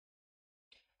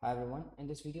Hi everyone, in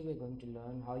this video we're going to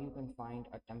learn how you can find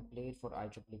a template for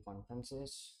IEEE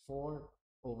conferences for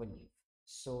Overleaf.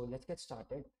 So let's get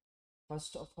started.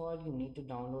 First of all, you need to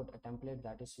download a template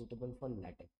that is suitable for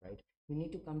Latex, right? You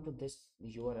need to come to this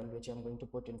URL, which I'm going to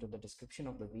put into the description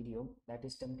of the video. That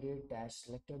is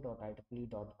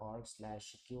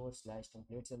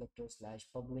template-selector.ieee.org/secure/template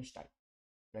selector/publish type,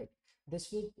 right?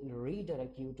 This will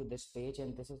redirect you to this page,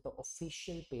 and this is the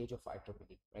official page of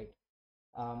IEEE, right?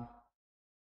 Um,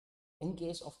 in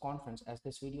case of conference, as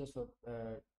this video is for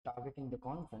targeting the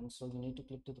conference, so you need to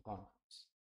click to the conference,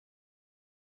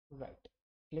 right?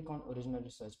 Click on original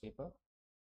research paper.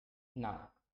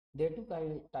 Now there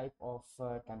are type of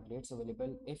templates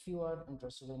available. If you are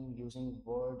interested in using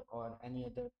Word or any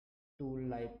other tool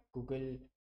like Google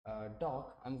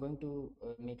Doc, I'm going to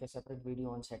make a separate video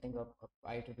on setting up a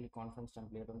IEEE conference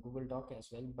template on Google Doc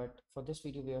as well, but for this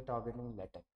video we are targeting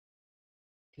Latex.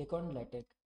 Click on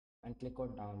Latex and click on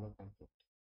download template.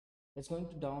 It's going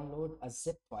to download a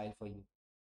zip file for you.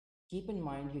 Keep in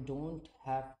mind, you don't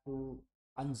have to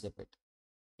unzip it.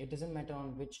 It doesn't matter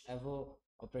on whichever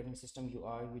operating system you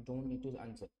are, you don't need to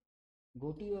unzip.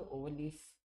 Go to your Overleaf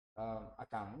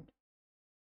account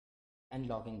and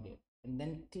log in there, and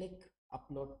then click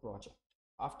upload project.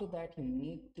 After that, you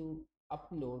need to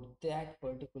upload that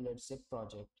particular zip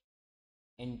project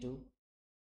into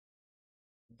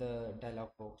the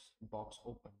dialog box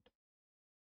opened.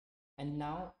 And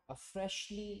now a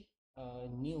freshly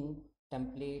new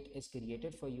template is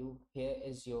created for you. Here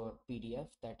is your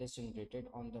PDF that is generated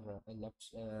on the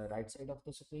right side of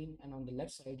the screen, and on the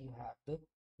left side you have the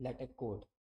LaTeX code.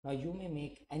 Now you may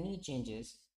make any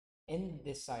changes in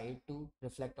this side to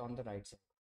reflect on the right side.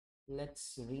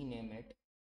 Let's rename it.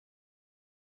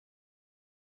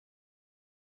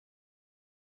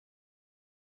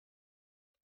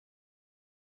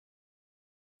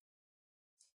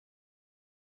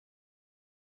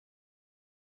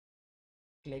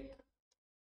 Click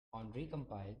on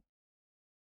recompile,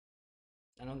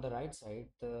 and on the right side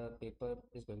the paper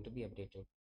is going to be updated.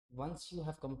 Once you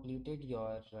have completed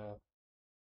your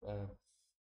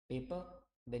paper,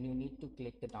 then you need to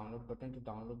click the download button to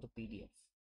download the PDF,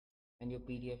 and your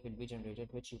PDF will be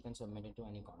generated, which you can submit it to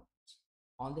any conference.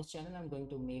 On this channel, I'm going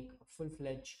to make a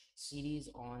full-fledged series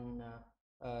on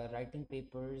writing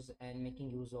papers and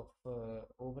making use of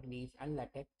Overleaf and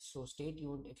LaTeX. So stay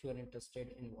tuned if you are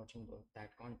interested in watching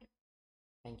that content.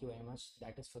 Thank you very much.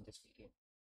 That is for this video.